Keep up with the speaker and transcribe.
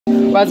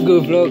Let's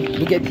go vlog.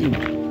 Look at him.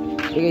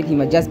 Look at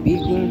him. I just beat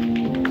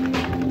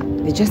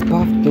him. They just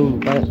buffed though,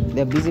 but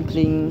they're busy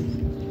playing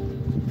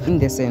in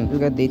the sand.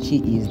 Look how dirty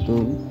he is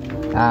though.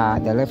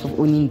 The life of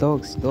owning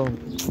dogs, dog.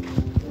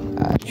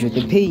 Joe,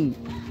 the pain.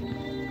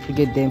 Look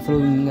at them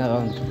following me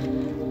around.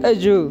 Hey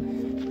Joe,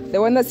 they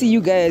wanna see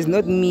you guys,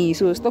 not me.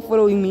 So stop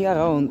following me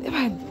around.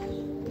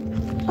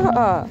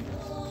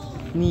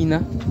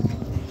 Nina.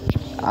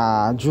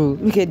 Joe,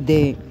 look at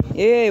them.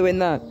 Hey, we're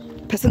not.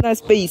 Personal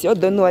space. You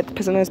don't know what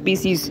personal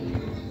space is.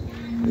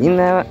 You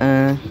know,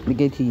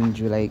 look at him,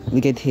 Joe. Like,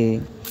 look at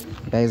her.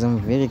 Guys, I'm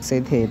very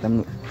excited.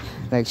 I'm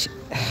like,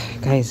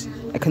 guys,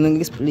 I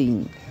cannot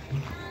explain.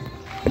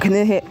 I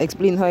cannot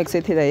explain how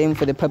excited I am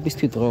for the puppies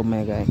to drop,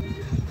 my guy.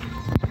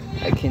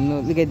 I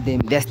cannot. Look at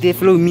them. They're still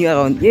following me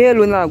around. Yeah,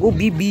 Luna, go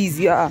be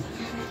busy.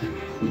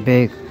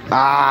 Big.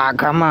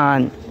 Come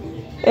on.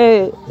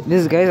 Hey,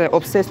 these guys are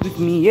obsessed with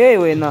me. Yeah,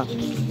 Luna.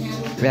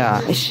 Yeah.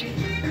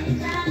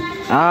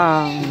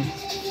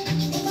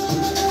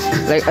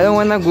 Like, I don't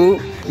wanna go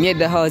near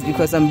the house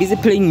because I'm busy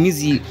playing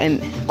music,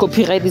 and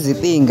copyright is a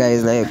thing,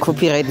 guys. Like,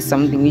 copyright is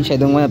something which I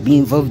don't wanna be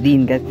involved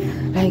in, guys.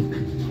 Like,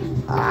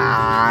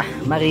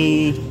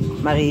 Marie.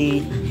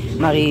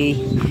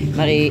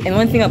 And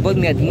one thing about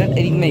me, I do not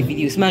edit my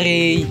videos.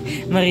 Marie.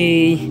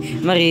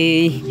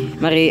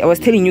 I was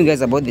telling you guys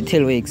about the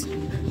tail wags.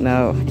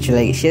 Now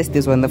she has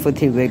this wonderful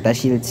tail wag that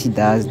she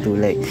does do.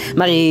 Like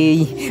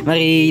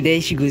Marie,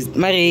 there she goes.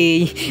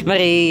 Marie.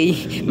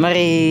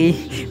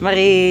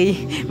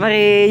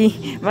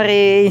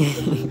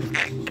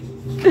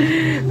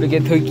 Look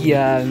at Hulk.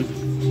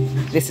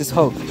 This is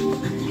Hulk,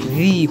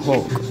 the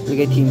Hulk. Look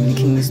at him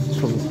licking his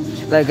toe.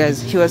 Like,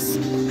 guys,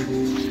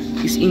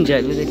 he's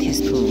injured. Look at his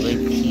toe right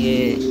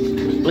here. I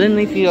don't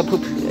know if you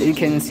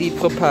can see it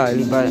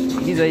properly, but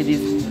these are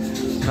this.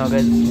 Now,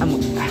 guys,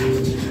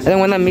 I don't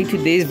want to make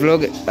today's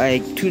vlog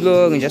like too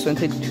long. I just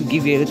wanted to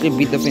give you a little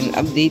bit of an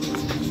update.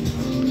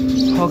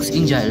 Hulk's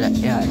injured. Like,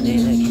 yeah,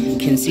 you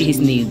can see his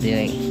nail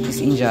there. Like,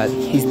 he's injured.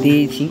 He's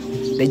dirty.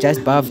 They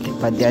just buffed,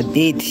 but they are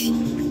dirty.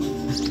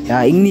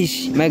 Yeah,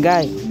 English, my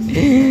guy.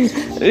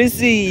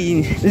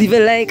 Listen, leave a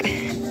like,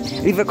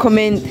 leave a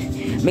comment,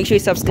 make sure you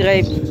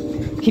subscribe,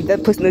 hit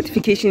that post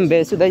notification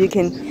bell so that you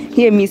can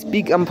hear me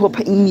speak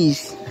proper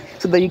English,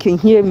 so that you can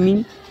hear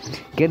me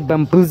get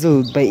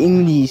bamboozled by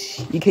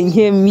English. You can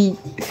hear me.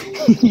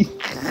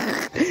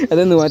 I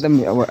don't know what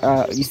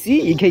you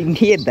see, you can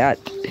hear that.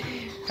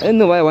 I don't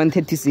know what I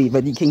wanted to say,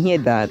 but you can hear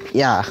that.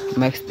 Yeah,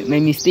 my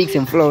mistakes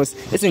and flaws.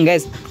 Listen,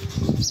 guys,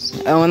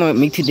 I don't want to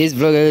make today's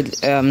vlog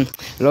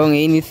long or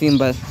anything,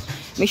 but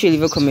make sure you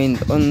leave a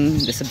comment on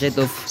the subject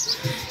of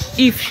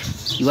if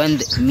you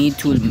want me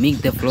to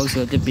make the vlogs a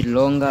little bit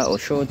longer or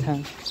shorter.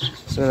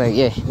 So, like,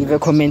 yeah, leave a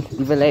comment,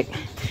 leave a like.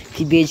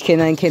 TBH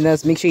Canine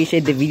Kennels, make sure you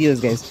share the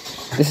videos, guys.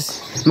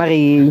 This is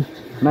Marie.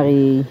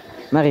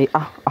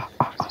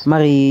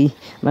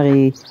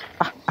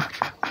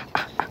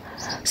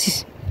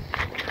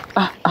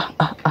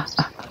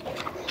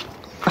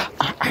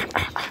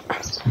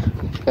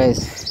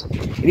 Guys,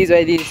 it is what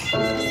it is.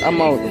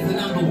 I'm out.